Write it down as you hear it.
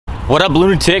What up,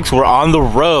 lunatics? We're on the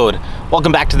road.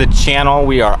 Welcome back to the channel.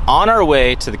 We are on our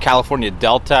way to the California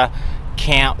Delta.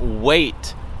 Can't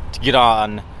wait to get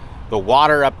on the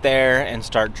water up there and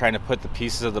start trying to put the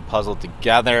pieces of the puzzle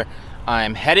together.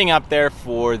 I'm heading up there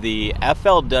for the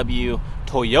FLW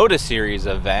Toyota Series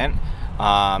event.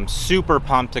 Super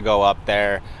pumped to go up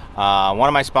there. One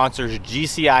of my sponsors,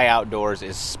 GCI Outdoors,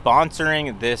 is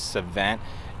sponsoring this event,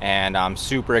 and I'm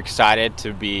super excited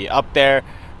to be up there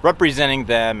representing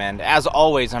them. And as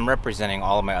always, I'm representing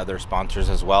all of my other sponsors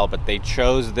as well, but they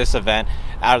chose this event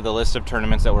out of the list of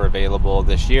tournaments that were available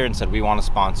this year and said, we want to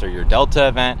sponsor your Delta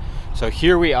event. So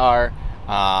here we are.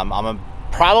 I'm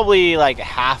probably like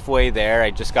halfway there.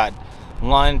 I just got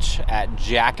lunch at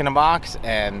Jack in the Box,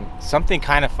 and something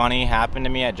kind of funny happened to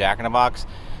me at Jack in the Box.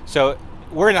 So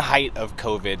we're in the height of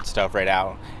COVID stuff right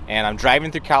now, and I'm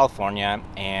driving through California,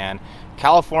 and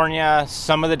California,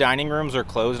 some of the dining rooms are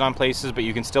closed on places, but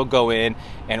you can still go in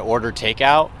and order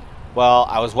takeout. Well,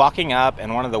 I was walking up,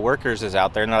 and one of the workers is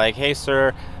out there, and they're like, hey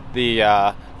sir,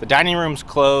 the dining room's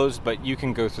closed, but you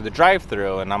can go through the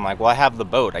drive-thru. And I'm like, well, I have the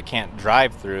boat, I can't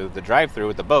drive through the drive-thru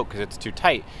with the boat because it's too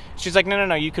tight. She's like,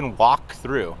 no, you can walk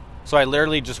through. So I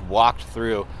literally just walked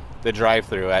through the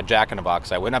drive-thru at Jack in the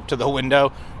Box. I went up to the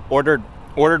window, ordered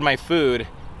my food,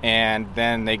 and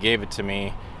then they gave it to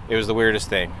me. It was the weirdest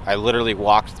thing. I literally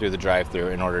walked through the drive-thru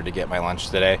in order to get my lunch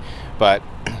today. But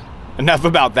enough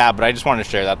about that, but I just wanted to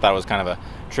share that. That was kind of a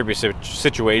trippy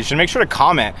situation. Make sure to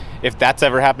comment if that's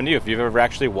ever happened to you, if you've ever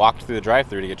actually walked through the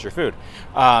drive-thru to get your food.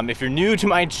 If you're new to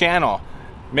my channel,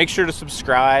 make sure to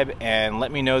subscribe and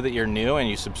let me know that you're new and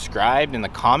you subscribed in the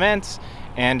comments.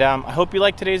 And I hope you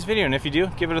liked today's video, and if you do,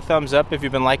 give it a thumbs up. If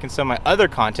you've been liking some of my other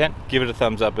content, give it a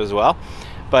thumbs up as well.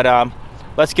 But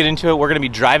let's get into it. We're going to be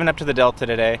driving up to the Delta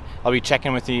today. I'll be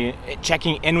checking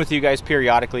in with you guys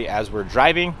periodically as we're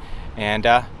driving. And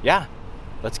yeah,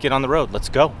 let's get on the road. Let's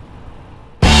go.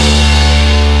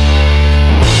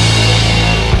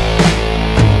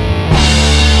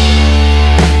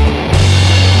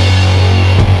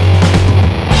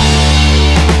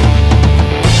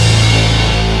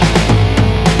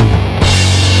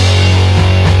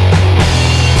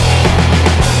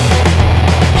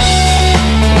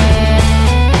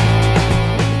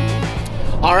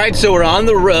 Alright, so we're on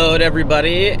the road,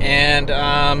 everybody, and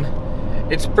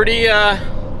it's pretty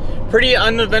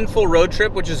uneventful road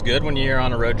trip, which is good. When you're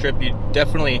on a road trip, you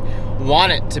definitely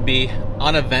want it to be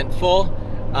uneventful.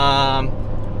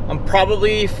 I'm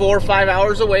probably 4 or 5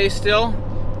 hours away still,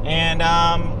 and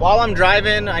while I'm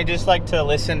driving, I just like to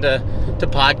listen to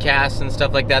podcasts and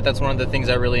stuff like that. That's one of the things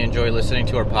I really enjoy listening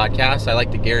to, are podcasts. I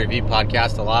like the Gary Vee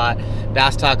podcast a lot.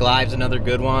 Bass Talk Live's another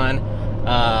good one.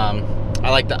 I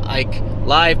like the Ike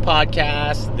Live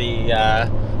podcast, the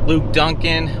Luke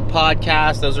Duncan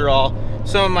podcast. Those are all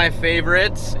some of my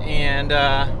favorites, and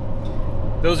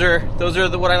those are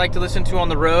what I like to listen to on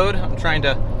the road. I'm trying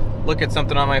to look at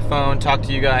something on my phone, talk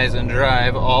to you guys, and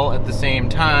drive all at the same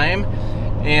time,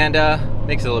 and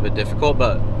makes it a little bit difficult,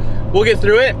 but we'll get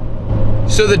through it.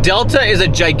 So the Delta is a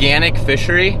gigantic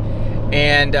fishery,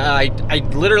 and I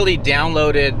literally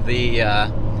downloaded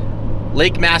the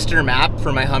Lake Master map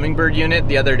for my Humminbird unit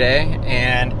the other day,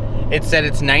 and it said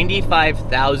it's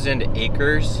 95,000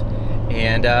 acres,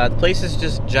 and the place is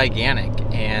just gigantic,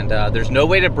 and there's no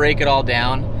way to break it all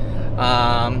down.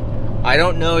 I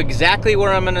don't know exactly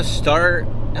where I'm gonna start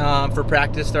for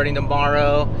practice starting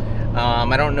tomorrow.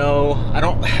 I don't know, I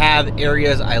don't have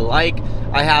areas I like.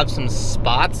 I have some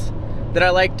spots that I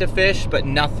like to fish, but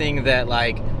nothing that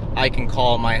like I can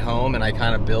call my home, and I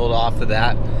kind of build off of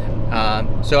that.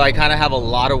 So I kind of have a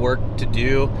lot of work to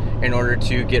do in order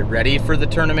to get ready for the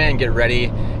tournament and get ready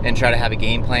and try to have a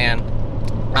game plan.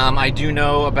 I do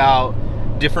know about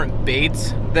different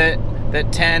baits that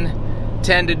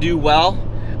tend to do well,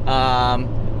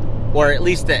 or at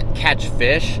least that catch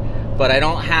fish, but I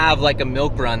don't have like a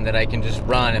milk run that I can just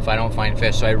run if I don't find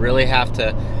fish. So I really have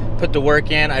to put the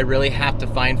work in. I really have to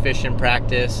find fish in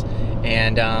practice,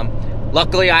 and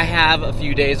luckily, I have a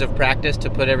few days of practice to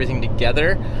put everything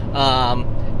together.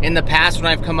 In the past, when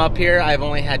I've come up here, I've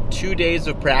only had 2 days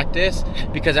of practice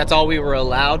because that's all we were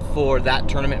allowed for that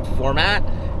tournament format.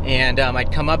 And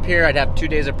I'd come up here, I'd have 2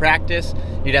 days of practice.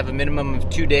 You'd have a minimum of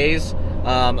 2 days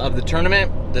of the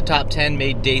tournament. The top 10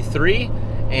 made day 3,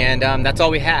 and that's all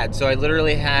we had. So I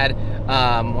literally had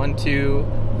 1, 2,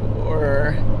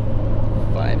 4,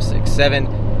 5, 6, 7.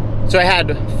 So I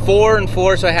had 4 and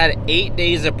 4, so I had 8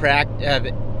 days of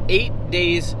practice, 8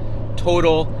 days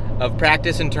total of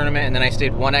practice and tournament, and then I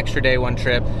stayed 1 extra day, 1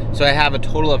 trip. So I have a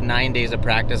total of 9 days of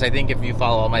practice. I think if you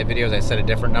follow all my videos, I said a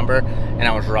different number, and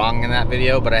I was wrong in that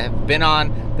video, but I have been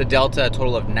on the Delta a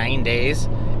total of 9 days,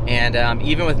 And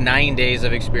even with 9 days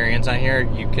of experience on here,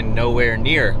 you can nowhere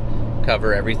near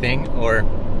cover everything, or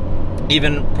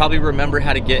even probably remember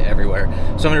how to get everywhere.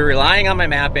 So I'm gonna be relying on my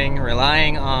mapping,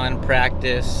 relying on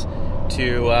practice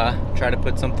to try to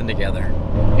put something together.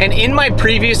 And in my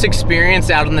previous experience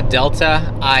out in the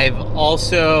Delta, I've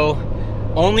also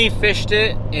only fished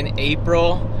it in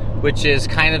April, which is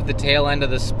kind of the tail end of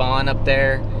the spawn up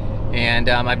there. And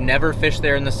I've never fished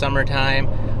there in the summertime.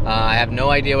 I have no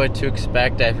idea what to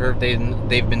expect. I've heard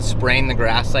they've been spraying the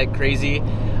grass like crazy,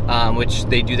 which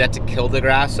they do that to kill the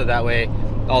grass, so that way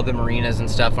all the marinas and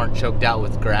stuff aren't choked out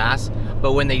with grass.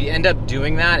 But when they end up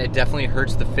doing that, it definitely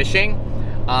hurts the fishing.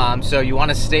 So you want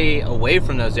to stay away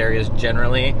from those areas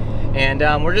generally. And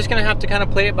we're just gonna have to kind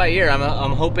of play it by ear.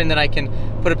 I'm hoping that I can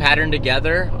put a pattern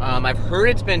together. I've heard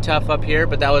it's been tough up here,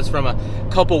 but that was from a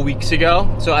couple weeks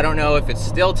ago. So I don't know if it's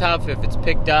still tough, if it's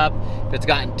picked up, if it's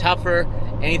gotten tougher,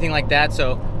 anything like that.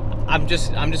 So I'm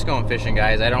just going fishing,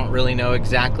 guys. I don't really know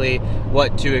exactly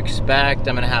what to expect.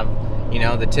 I'm gonna have, you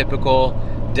know, the typical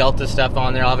Delta stuff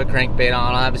on there. I'll have a crankbait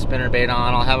on, I'll have a spinnerbait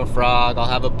on, I'll have a frog, I'll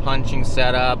have a punching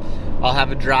setup, I'll have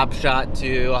a drop shot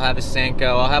too, I'll have a Senko,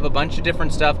 I'll have a bunch of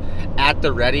different stuff at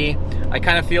the ready. I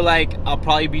kind of feel like I'll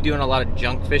probably be doing a lot of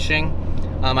junk fishing.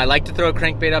 I like to throw a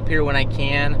crankbait up here when I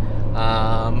can,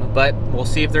 but we'll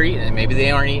see if they're eating it. Maybe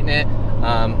they aren't eating it.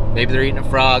 Maybe they're eating a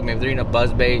frog, maybe they're eating a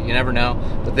buzzbait, you never know.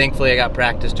 But thankfully I got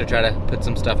practice to try to put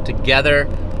some stuff together.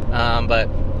 But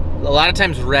a lot of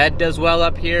times red does well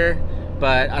up here,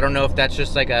 but I don't know if that's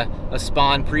just like a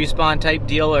spawn, pre-spawn type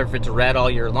deal, or if it's red all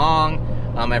year long.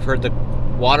 I've heard the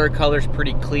watercolor's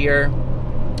pretty clear,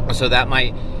 so that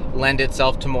might lend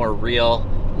itself to more real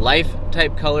life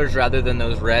type colors rather than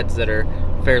those reds that are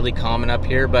fairly common up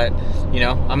here. But you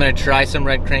know, I'm gonna try some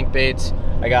red crankbaits.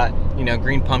 I got, you know,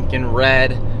 green pumpkin,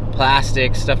 red,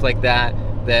 plastic, stuff like that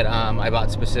I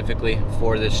bought specifically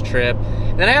for this trip.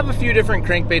 And then I have a few different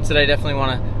crankbaits that I definitely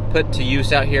want to put to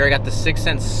use out here. I got the 6th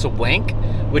Sense Swank,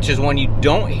 which is one you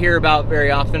don't hear about very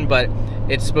often, but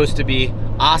it's supposed to be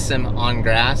awesome on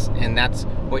grass, and that's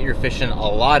what you're fishing a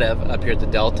lot of up here at the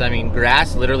Delta. I mean,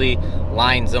 grass literally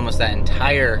lines almost that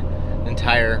entire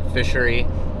fishery.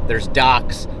 There's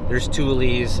docks, there's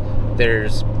tules,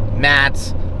 there's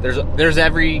mats, there's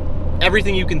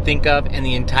everything you can think of, and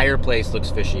the entire place looks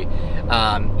fishy.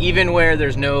 Even where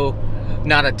there's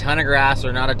not a ton of grass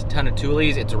or not a ton of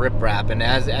tules, it's riprap. And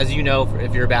as you know,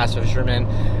 if you're a bass fisherman,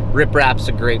 riprap's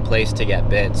a great place to get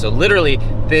bit. So literally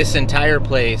this entire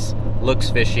place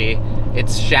looks fishy.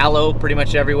 It's shallow pretty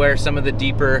much everywhere. Some of the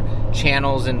deeper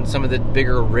channels and some of the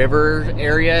bigger river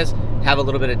areas have a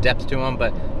little bit of depth to them,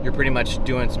 but you're pretty much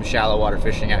doing some shallow water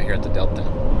fishing out here at the Delta.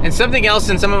 And something else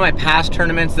in some of my past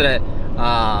tournaments that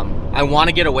I want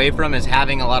to get away from is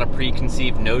having a lot of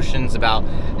preconceived notions about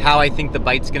how I think the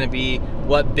bite's going to be,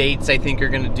 what baits I think are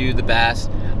going to do the best.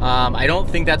 I don't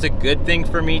think that's a good thing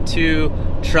for me to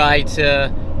try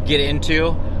to get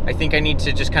into. I think I need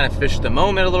to just kind of fish the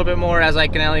moment a little bit more, as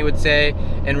Ike and Ellie would say,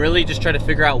 and really just try to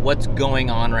figure out what's going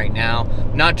on right now.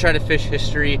 Not try to fish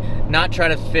history, not try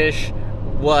to fish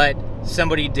what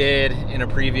somebody did in a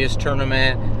previous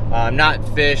tournament, not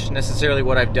fish necessarily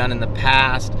what I've done in the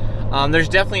past. There's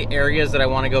definitely areas that I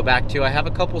want to go back to. I have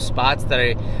a couple spots that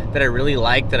I really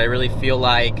like, that I really feel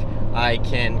like I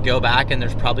can go back and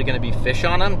there's probably going to be fish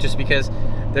on them, just because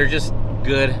they're just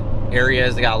good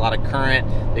areas. They got a lot of current,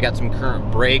 they got some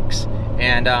current breaks,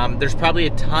 and there's probably a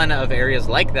ton of areas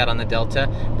like that on the Delta,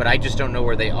 but I just don't know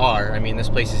where they are. I mean, this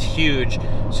place is huge,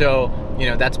 so you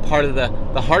know, that's part of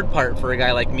the hard part for a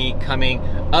guy like me coming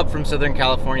up from Southern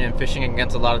California and fishing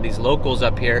against a lot of these locals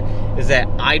up here, is that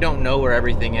I don't know where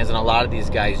everything is, and a lot of these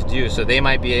guys do. So they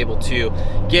might be able to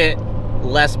get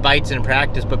less bites in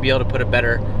practice, but be able to put a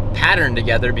better pattern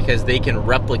together because they can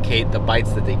replicate the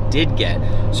bites that they did get.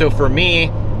 So for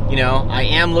me, you know, I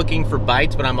am looking for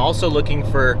bites, but I'm also looking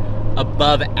for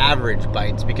above average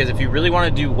bites, because if you really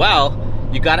want to do well,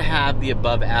 you got to have the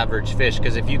above average fish.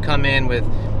 Because if you come in with,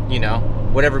 you know,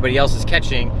 what everybody else is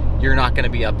catching, you're not going to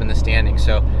be up in the standings.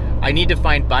 So I need to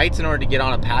find bites in order to get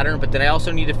on a pattern, but then I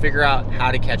also need to figure out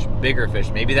how to catch bigger fish.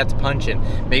 Maybe that's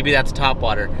punching, maybe that's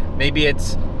topwater, maybe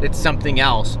it's something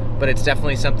else, but it's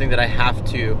definitely something that I have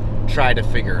to try to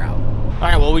figure out. All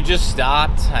right, well, we just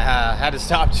stopped. I had to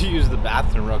stop to use the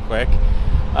bathroom real quick.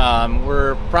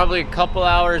 We're probably a couple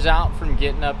hours out from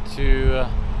getting up to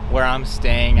where I'm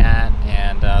staying at,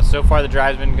 and so far the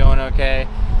drive's been going okay.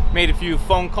 Made a few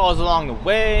phone calls along the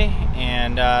way,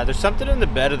 and there's something in the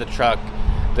bed of the truck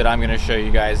that I'm gonna show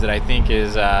you guys that I think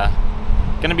is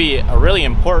gonna be a really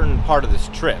important part of this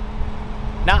trip.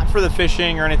 Not for the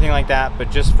fishing or anything like that,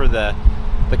 but just for the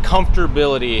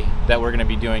comfortability that we're gonna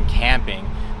be doing camping.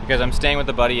 because I'm staying with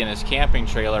a buddy in his camping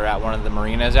trailer at one of the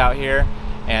marinas out here,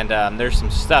 and there's some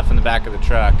stuff in the back of the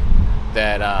truck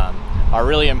that are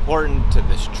really important to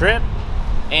this trip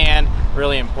and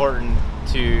really important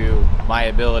to my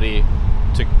ability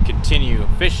to continue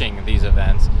fishing these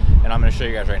events, and I'm going to show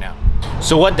you guys right now.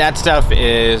 So what that stuff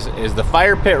is the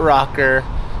fire pit rocker,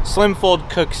 slim fold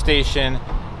cook station,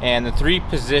 and the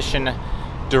 3-position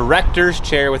director's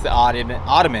chair with the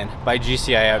ottoman by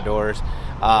GCI Outdoors.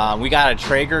 We got a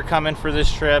Traeger coming for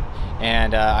this trip,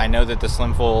 and I know that the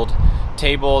slim fold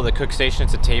table, the cook station,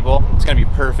 it's a table, it's going to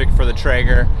be perfect for the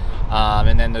Traeger.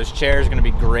 And then those chairs are going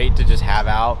to be great to just have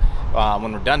out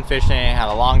when we're done fishing,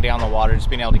 had a long day on the water,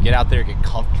 just being able to get out there, get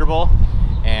comfortable.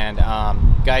 And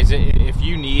guys, if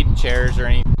you need chairs or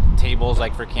any tables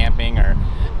like for camping or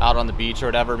out on the beach or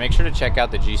whatever, make sure to check out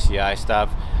the GCI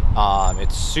stuff.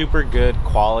 It's super good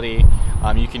quality.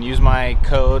 You can use my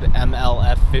code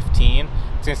MLF15.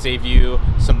 It's going to save you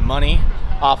some money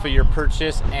off of your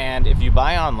purchase, and if you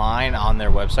buy online on their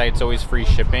website, it's always free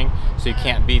shipping, so you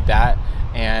can't beat that.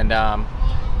 And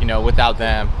you know, without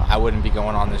them, I wouldn't be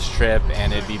going on this trip,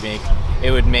 and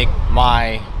it would make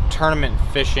my tournament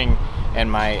fishing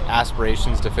and my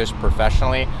aspirations to fish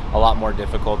professionally a lot more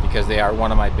difficult, because they are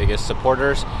one of my biggest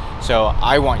supporters. So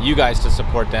I want you guys to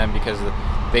support them because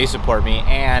they support me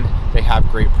and they have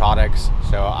great products.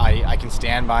 So I can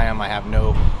stand by them. I have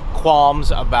no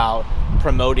qualms about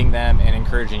promoting them and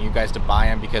encouraging you guys to buy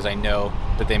them, because I know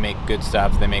that they make good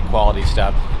stuff, they make quality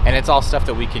stuff, and it's all stuff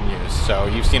that we can use. So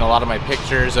you've seen a lot of my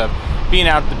pictures of being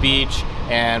out at the beach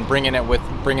and bringing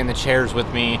the chairs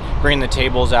with me, bringing the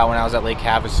tables out when I was at Lake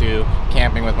Havasu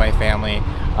camping with my family.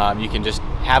 You can just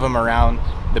have them around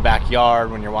the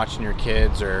backyard when you're watching your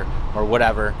kids or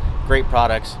whatever. Great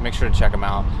products. Make sure to check them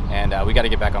out, and we got to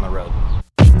get back on the road.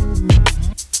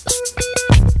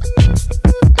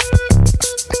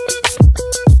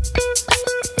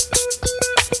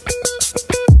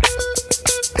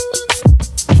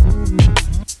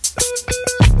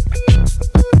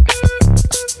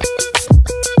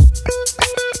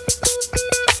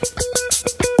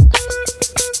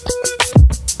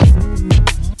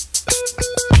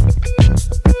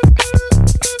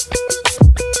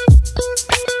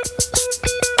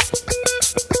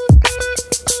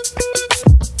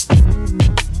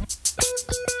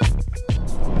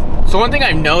 So one thing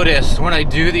I've noticed when I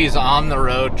do these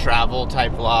on-the-road travel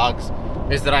type vlogs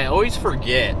is that I always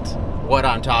forget what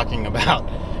I'm talking about,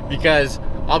 because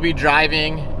I'll be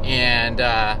driving and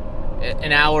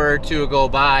an hour or two will go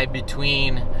by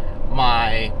between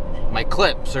my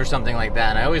clips or something like that,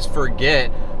 and I always forget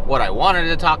what I wanted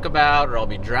to talk about, or I'll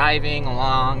be driving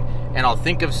along and I'll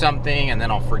think of something and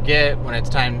then I'll forget when it's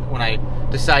time, when I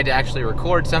decide to actually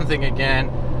record something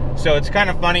again. So it's kind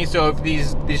of funny. So if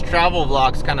these travel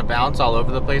vlogs kind of bounce all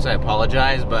over the place, I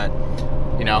apologize, but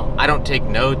you know, I don't take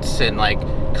notes and like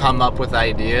come up with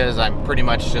ideas. I'm pretty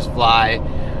much just fly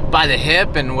by the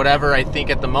hip, and whatever I think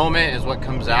at the moment is what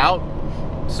comes out.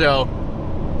 So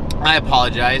I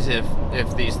apologize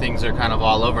if these things are kind of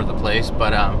all over the place,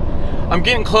 but I'm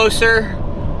getting closer.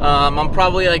 I'm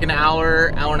probably like an hour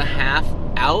and a half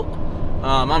out.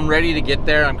 I'm ready to get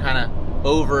there. I'm kind of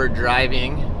over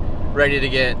driving, ready to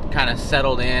get kind of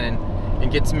settled in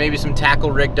and get maybe some tackle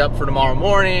rigged up for tomorrow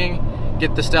morning,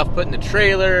 get the stuff put in the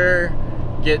trailer,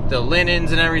 get the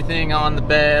linens and everything on the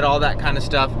bed, all that kind of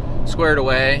stuff squared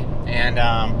away. And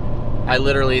I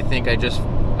literally think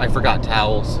I forgot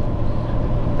towels.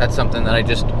 That's something that I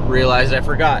just realized I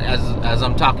forgot as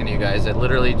I'm talking to you guys. I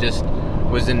literally just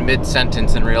was in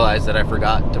mid-sentence and realized that I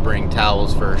forgot to bring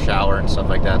towels for a shower and stuff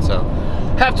like that. So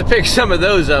have to pick some of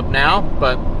those up now,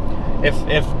 but if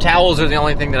towels are the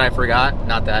only thing that I forgot,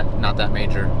 not that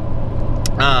major.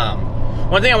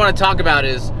 One thing I want to talk about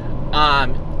is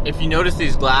if you notice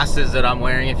these glasses that I'm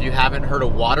wearing, if you haven't heard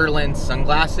of Waterlens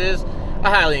sunglasses,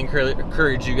 I highly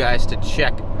encourage you guys to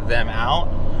check them out.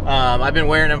 I've been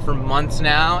wearing them for months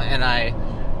now, and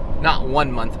not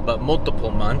 1 month, but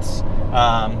multiple months,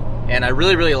 and I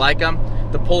really like them.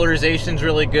 The polarization's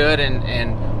really good,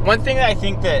 and one thing that I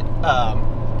think that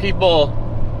people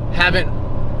haven't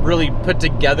really put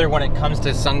together when it comes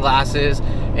to sunglasses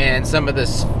and some of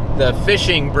the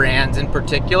fishing brands in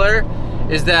particular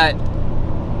is that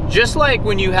just like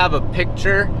when you have a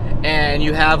picture and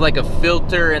you have like a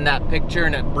filter in that picture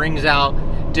and it brings out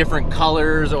different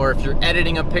colors, or if you're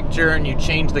editing a picture and you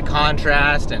change the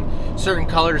contrast and certain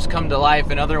colors come to life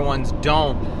and other ones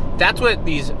don't, that's what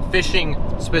these fishing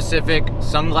specific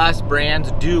sunglass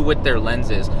brands do with their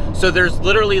lenses. So there's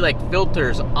literally like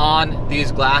filters on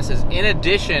these glasses in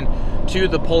addition to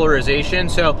the polarization.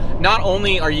 So not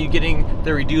only are you getting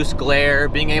the reduced glare,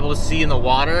 being able to see in the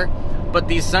water, but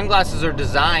these sunglasses are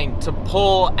designed to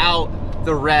pull out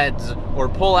the reds or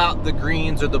pull out the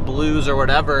greens or the blues or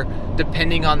whatever,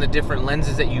 depending on the different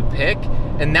lenses that you pick.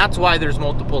 And that's why there's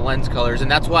multiple lens colors, and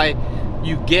that's why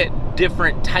you get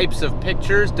different types of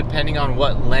pictures depending on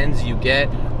what lens you get,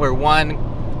 where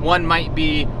one might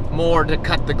be more to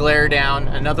cut the glare down,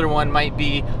 another one might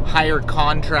be higher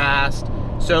contrast.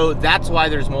 So that's why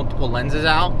there's multiple lenses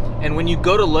out. And when you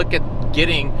go to look at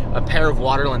getting a pair of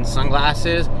Waterland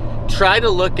sunglasses, try to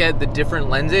look at the different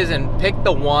lenses and pick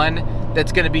the one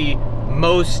that's going to be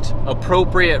most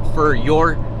appropriate for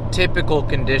your typical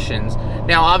conditions.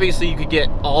 Now obviously you could get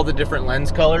all the different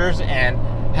lens colors and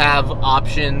have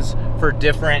options for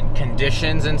different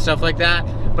conditions and stuff like that,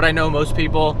 but I know most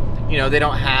people, you know, they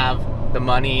don't have the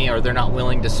money, or they're not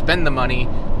willing to spend the money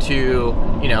to,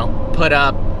 you know, put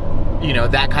up, you know,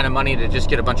 that kind of money to just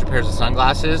get a bunch of pairs of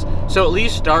sunglasses. So at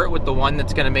least start with the one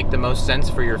that's going to make the most sense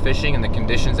for your fishing and the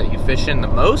conditions that you fish in the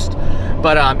most.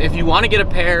 But if you want to get a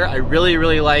pair, I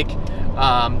really like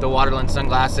the Waterland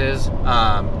sunglasses.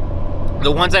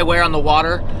 The ones I wear on the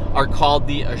water are called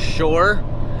the Ashore.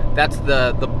 That's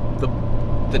the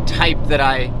type that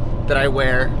I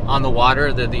wear on the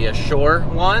water. They're the Ashore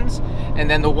ones. And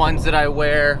then the ones that I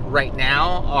wear right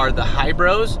now are the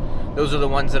Hybros. Those are the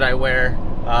ones that I wear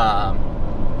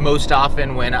most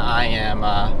often when I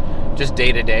am just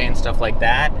day to day and stuff like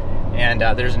that. And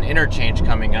there's an interchange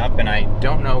coming up, and I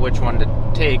don't know which one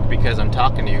to take because I'm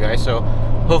talking to you guys. So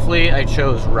hopefully I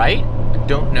chose right. I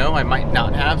don't know, I might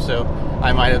not have, so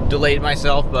I might have delayed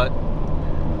myself, but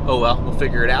oh well, we'll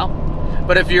figure it out.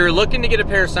 But if you're looking to get a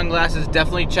pair of sunglasses,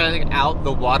 definitely check out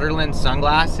the Waterland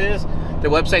sunglasses. The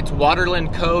website's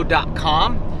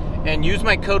waterlandco.com, and use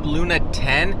my code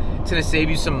LUNA10. It's going to save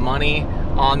you some money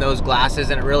on those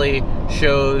glasses, and it really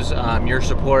shows your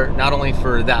support, not only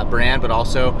for that brand, but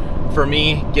also for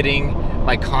me getting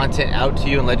my content out to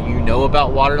you and letting you know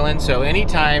about Waterland. So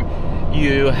anytime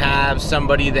you have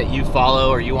somebody that you follow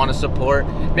or you want to support,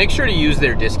 make sure to use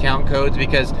their discount codes,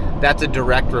 because that's a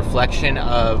direct reflection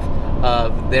of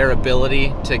their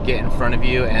ability to get in front of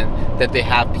you and that they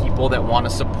have people that want to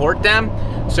support them.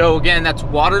 So again, that's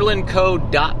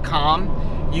waterlandco.com.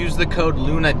 Use the code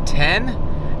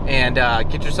LUNA10 and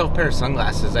get yourself a pair of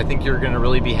sunglasses. I think you're going to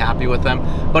really be happy with them.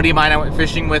 A buddy of mine I went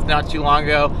fishing with not too long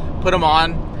ago, put them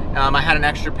on. I had an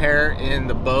extra pair in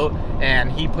the boat,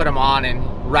 and he put them on, and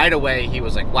right away he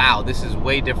was like, wow, this is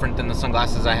way different than the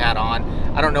sunglasses I had on.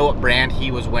 I don't know what brand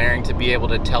he was wearing to be able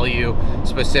to tell you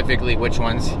specifically which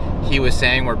ones he was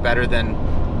saying were better than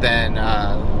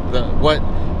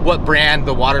what brand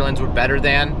the Waterlands were better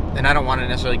than. And I don't want to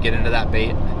necessarily get into that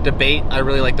debate. I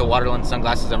really like the Waterland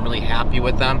sunglasses. I'm really happy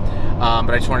with them.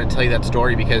 But I just wanted to tell you that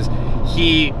story because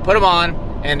he put them on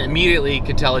and immediately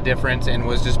could tell a difference and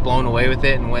was just blown away with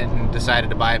it, and went and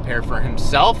decided to buy a pair for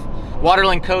himself.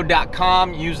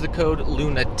 Waterlandco.com, use the code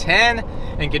LUNA10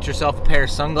 and get yourself a pair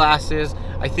of sunglasses.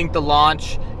 I think the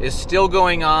launch is still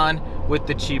going on with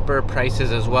the cheaper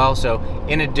prices as well. So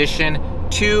in addition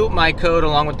to my code,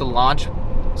 along with the launch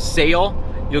sale,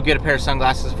 you'll get a pair of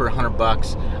sunglasses for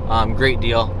 $100. Great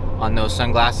deal on those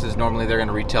sunglasses. Normally they're going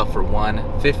to retail for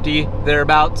 $150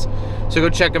 thereabouts. So go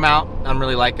check them out. I'm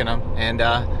really liking them, and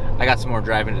I got some more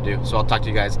driving to do. So I'll talk to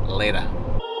you guys later.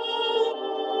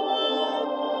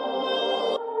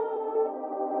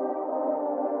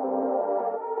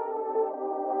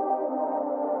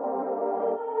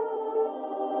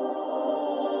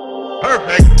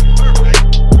 Perfect.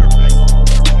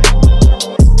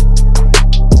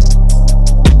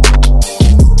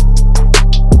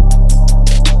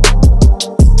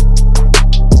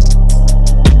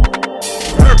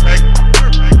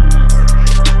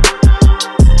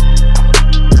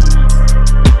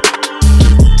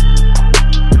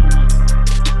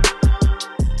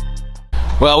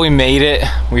 Well, we made it.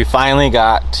 We finally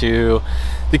got to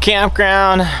the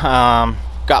campground.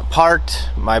 Got parked.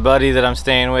 My buddy that I'm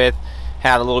staying with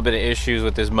had a little bit of issues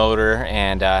with his motor,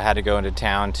 and had to go into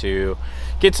town to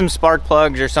get some spark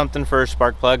plugs or something for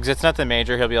spark plugs. It's nothing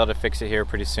major. He'll be able to fix it here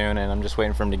pretty soon, and I'm just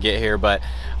waiting for him to get here. But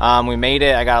we made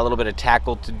it. I got a little bit of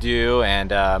tackle to do,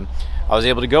 and I was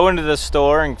able to go into the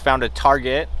store and found a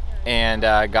Target, and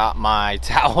got my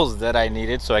towels that I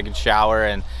needed so I could shower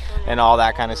and all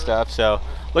that kind of stuff. So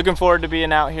looking forward to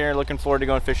being out here, looking forward to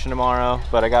going fishing tomorrow.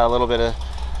 But I got a little bit of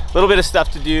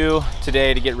stuff to do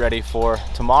today to get ready for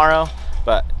tomorrow,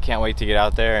 but can't wait to get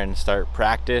out there and start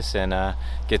practice and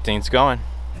get things going.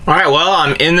 All right, well,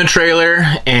 I'm in the trailer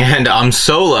and I'm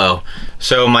solo.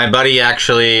 So my buddy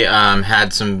actually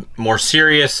had some more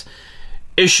serious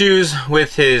issues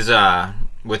with his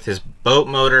boat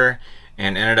motor,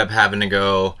 and ended up having to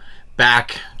go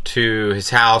back to his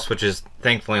house, which is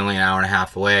thankfully only an hour and a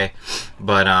half away.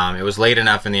 But it was late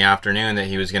enough in the afternoon that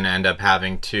he was going to end up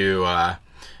having to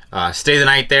stay the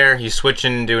night there. He's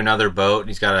switching to another boat.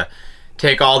 He's got to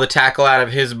take all the tackle out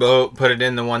of his boat, put it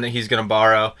in the one that he's going to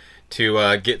borrow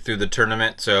to get through the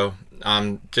tournament. So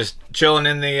I'm just chilling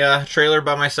in the trailer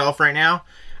by myself right now.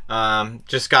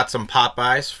 Just got some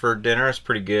Popeyes for dinner. It's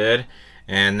pretty good.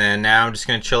 And then now I'm just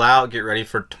going to chill out, get ready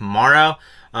for tomorrow.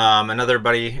 Another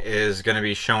buddy is going to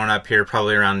be showing up here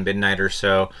probably around midnight or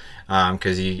so,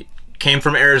 because he came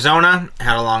from Arizona,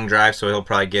 had a long drive, so he'll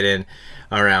probably get in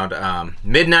around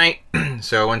midnight.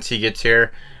 So once he gets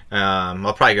here,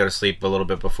 I'll probably go to sleep a little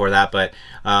bit before that, but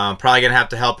probably going to have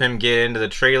to help him get into the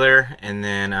trailer and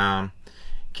then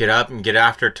get up and get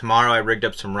after it tomorrow. I rigged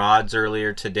up some rods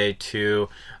earlier today too,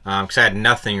 because I had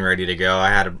nothing ready to go. I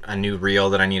had a new reel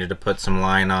that I needed to put some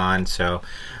line on, so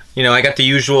you know, I got the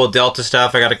usual Delta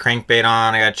stuff. I got a crankbait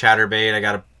on, I got a chatterbait, I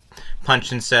got a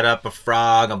punch and set up, a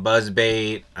frog, a buzz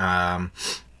bait, I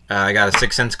got a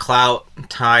 6-cents clout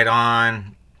tied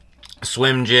on, a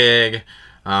swim jig,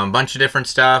 a bunch of different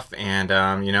stuff, and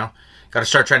you know, got to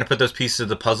start trying to put those pieces of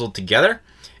the puzzle together,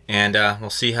 and we'll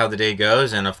see how the day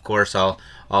goes. And of course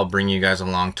I'll bring you guys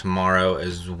along tomorrow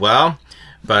as well.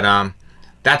 But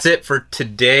that's it for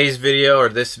today's video, or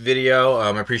this video.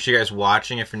 I appreciate you guys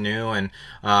watching. If you're new and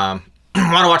want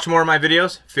to watch more of my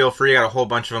videos, feel free. I got a whole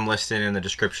bunch of them listed in the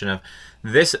description of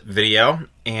this video.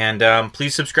 And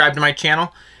please subscribe to my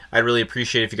channel. I'd really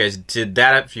appreciate it if you guys did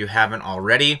that if you haven't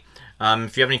already.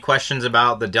 If you have any questions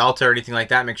about the Delta or anything like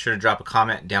that, make sure to drop a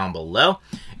comment down below.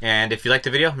 And if you liked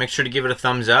the video, make sure to give it a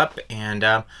thumbs up. And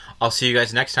I'll see you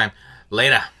guys next time.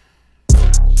 Later.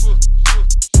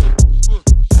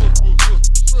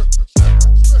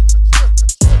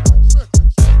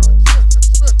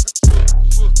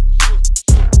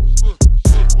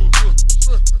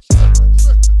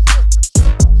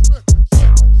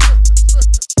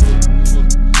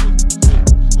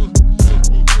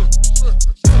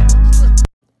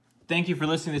 Thank you for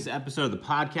listening to this episode of the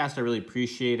podcast. I really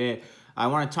appreciate it. I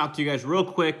want to talk to you guys real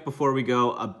quick before we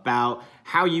go about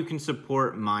how you can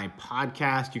support my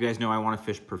podcast. You guys know I want to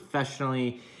fish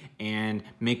professionally and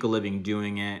make a living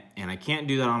doing it, and I can't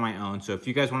do that on my own. So if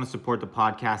you guys want to support the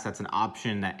podcast, that's an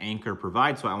option that Anchor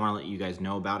provides, so I want to let you guys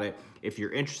know about it. If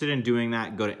you're interested in doing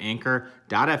that, go to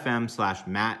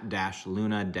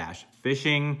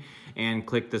anchor.fm/Matt-Luna-fishing and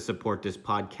click the support this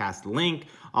podcast link.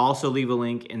 I'll also leave a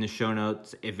link in the show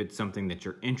notes if it's something that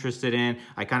you're interested in.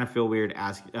 I kind of feel weird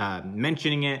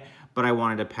mentioning it, but I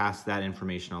wanted to pass that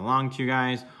information along to you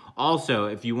guys. Also,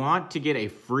 if you want to get a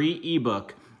free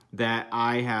ebook that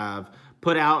I have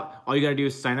put out, all you got to do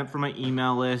is sign up for my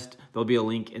email list. There'll be a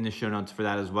link in the show notes for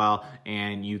that as well,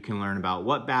 and you can learn about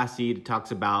what bass eat. It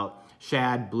talks about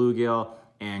shad, bluegill,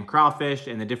 and crawfish,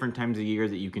 and the different times of year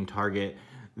that you can target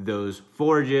those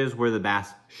forages where the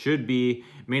bass should be.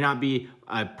 It may not be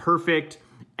a perfect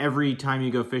every time you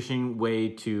go fishing way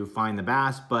to find the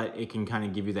bass, but it can kind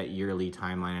of give you that yearly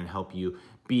timeline and help you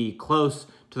be close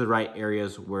to the right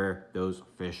areas where those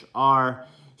fish are.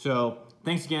 So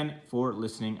thanks again for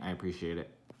listening. I appreciate it.